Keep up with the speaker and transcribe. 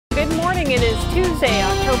morning. It is Tuesday,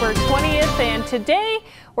 October 20th, and today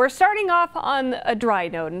we're starting off on a dry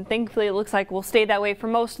note, and thankfully it looks like we'll stay that way for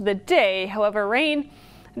most of the day. However, rain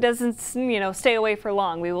doesn't, stay away for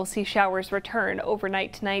long. We will see showers return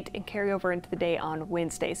overnight tonight and carry over into the day on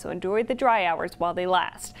Wednesday. So enjoy the dry hours while they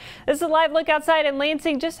last. This is a live look outside in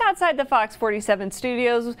Lansing, just outside the Fox 47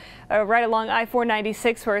 studios, right along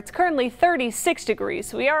I-496, where it's currently 36 degrees.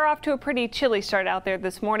 So we are off to a pretty chilly start out there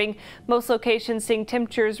this morning. Most locations seeing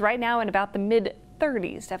temperatures right now in about the mid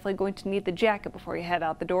 30s. Definitely going to need the jacket before you head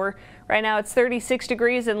out the door. Right now it's 36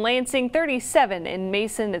 degrees in Lansing, 37 in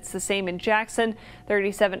Mason. It's the same in Jackson,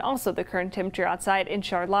 37 also the current temperature outside in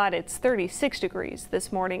Charlotte. It's 36 degrees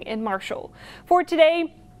this morning in Marshall. For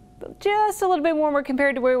today, just a little bit warmer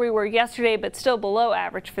compared to where we were yesterday, but still below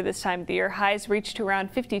average for this time of the year. Highs reach to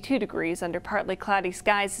around 52 degrees under partly cloudy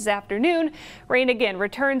skies this afternoon. Rain again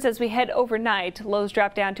returns as we head overnight. Lows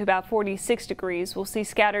drop down to about 46 degrees. We'll see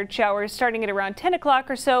scattered showers starting at around 10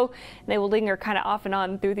 o'clock or so, and they will linger kind of off and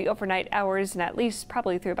on through the overnight hours and at least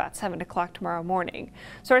probably through about 7 o'clock tomorrow morning.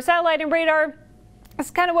 So our satellite and radar, that's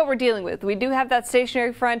kind of what we're dealing with. We do have that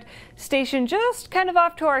stationary front stationed just kind of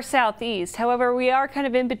off to our southeast. However, we are kind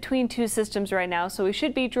of in between two systems right now, so we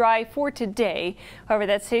should be dry for today. However,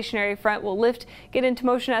 that stationary front will get into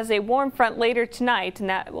motion as a warm front later tonight, and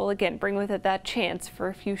that will again bring with it that chance for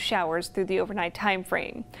a few showers through the overnight time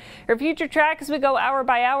frame. Our future track as we go hour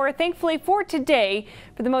by hour. Thankfully for today,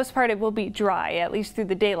 for the most part, it will be dry, at least through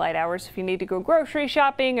the daylight hours. If you need to go grocery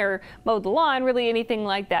shopping or mow the lawn, really anything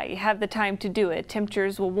like that, you have the time to do it.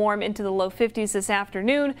 Temperatures will warm into the low 50s this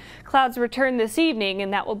afternoon. Clouds return this evening,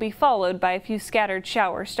 and that will be followed by a few scattered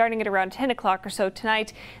showers starting at around 10 o'clock or so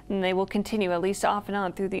tonight, and they will continue at least off and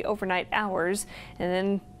on through the overnight hours, and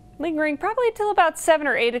then lingering probably until about 7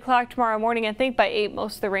 or 8 o'clock tomorrow morning. I think by 8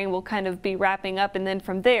 most of the rain will kind of be wrapping up, and then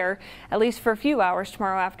from there, at least for a few hours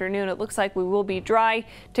tomorrow afternoon, it looks like we will be dry.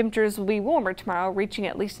 Temperatures will be warmer tomorrow, reaching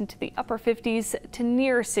at least into the upper 50s to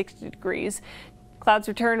near 60 degrees. Clouds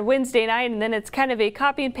return Wednesday night, and then it's kind of a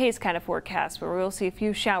copy and paste kind of forecast where we'll see a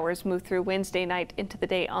few showers move through Wednesday night into the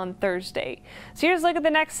day on Thursday. So here's a look at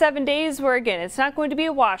the next 7 days where, again, it's not going to be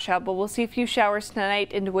a washout, but we'll see a few showers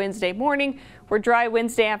tonight into Wednesday morning. We're dry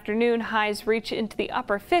Wednesday afternoon. Highs reach into the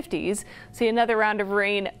upper 50s. See another round of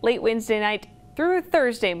rain late Wednesday night through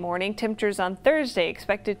Thursday morning. Temperatures on Thursday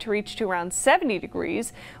expected to reach to around 70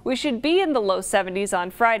 degrees. We should be in the low 70s on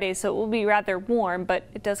Friday, so it will be rather warm, but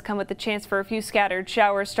it does come with a chance for a few scattered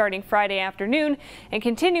showers starting Friday afternoon and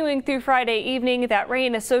continuing through Friday evening. That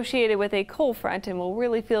rain associated with a cold front, and we'll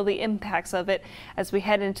really feel the impacts of it as we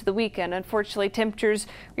head into the weekend. Unfortunately, temperatures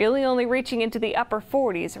really only reaching into the upper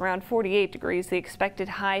 40s, around 48 degrees, the expected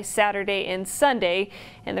high Saturday and Sunday,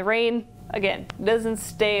 and the rain again doesn't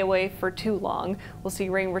stay away for too long. We'll see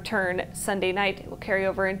rain return Sunday night. It will carry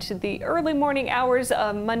over into the early morning hours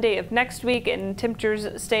Monday of next week, and temperatures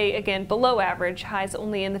stay again below average. Highs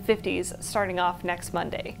only in the 50s starting off next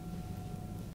Monday.